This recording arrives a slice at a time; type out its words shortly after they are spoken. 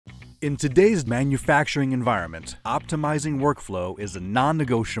In today's manufacturing environment, optimizing workflow is a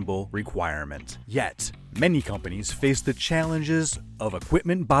non-negotiable requirement. Yet, many companies face the challenges of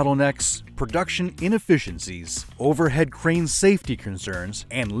equipment bottlenecks, production inefficiencies, overhead crane safety concerns,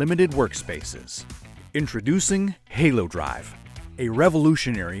 and limited workspaces. Introducing HaloDrive, a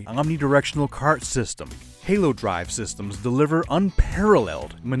revolutionary omnidirectional cart system. HaloDrive systems deliver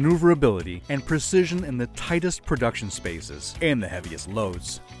unparalleled maneuverability and precision in the tightest production spaces and the heaviest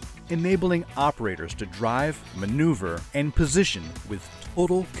loads, enabling operators to drive, maneuver, and position with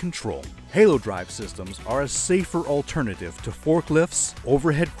total control. HaloDrive systems are a safer alternative to forklifts,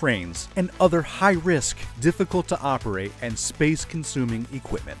 overhead cranes, and other high-risk, difficult-to-operate, and space-consuming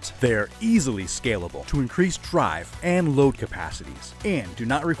equipment. They are easily scalable to increase drive and load capacities, and do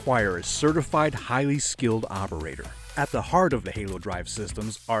not require a certified, highly skilled operator. At the heart of the HaloDrive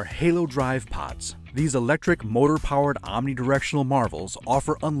systems are HaloDrive Pods. These electric motor-powered omnidirectional marvels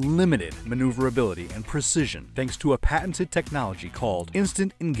offer unlimited maneuverability and precision thanks to a patented technology called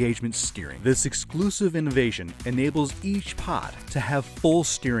Instant Engagement Steering. This exclusive innovation enables each pod to have full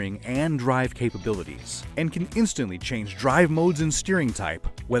steering and drive capabilities, and can instantly change drive modes and steering type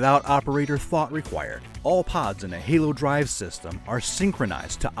without operator thought required. All pods in a HaloDrive system are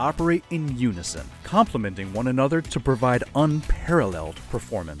synchronized to operate in unison, complementing one another to provide unparalleled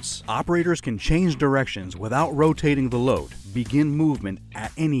performance. Operators can change directions without rotating the load, begin movement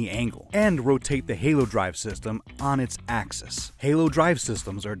at any angle, and rotate the HaloDrive system on its axis. HaloDrive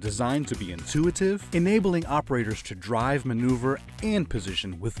systems are designed to be intuitive, enabling operators to drive, maneuver, and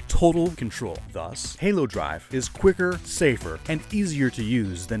position with total control. Thus, HaloDrive is quicker, safer, and easier to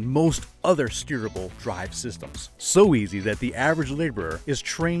use than most other steerable drive systems. So easy that the average laborer is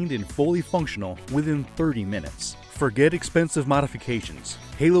trained and fully functional within 30 minutes. Forget expensive modifications.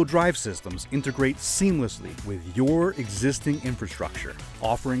 HaloDrive systems integrate seamlessly with your existing infrastructure,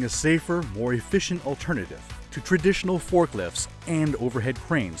 offering a safer, more efficient alternative to traditional forklifts and overhead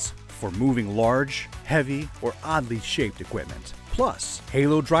cranes for moving large, heavy, or oddly shaped equipment. Plus,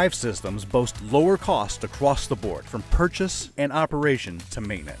 HaloDrive systems boast lower cost across the board, from purchase and operation to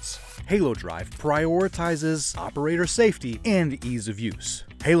maintenance. HaloDrive prioritizes operator safety and ease of use.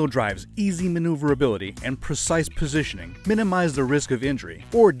 HaloDrive's easy maneuverability and precise positioning minimize the risk of injury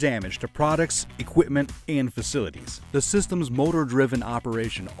or damage to products, equipment, and facilities. The system's motor-driven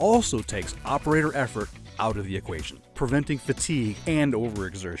operation also takes operator effort out of the equation, preventing fatigue and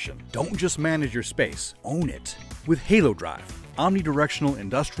overexertion. Don't just manage your space, own it with HaloDrive, omnidirectional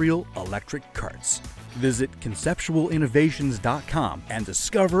industrial electric carts. Visit ConceptualInnovations.com and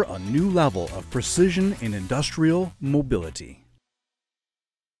discover a new level of precision in industrial mobility.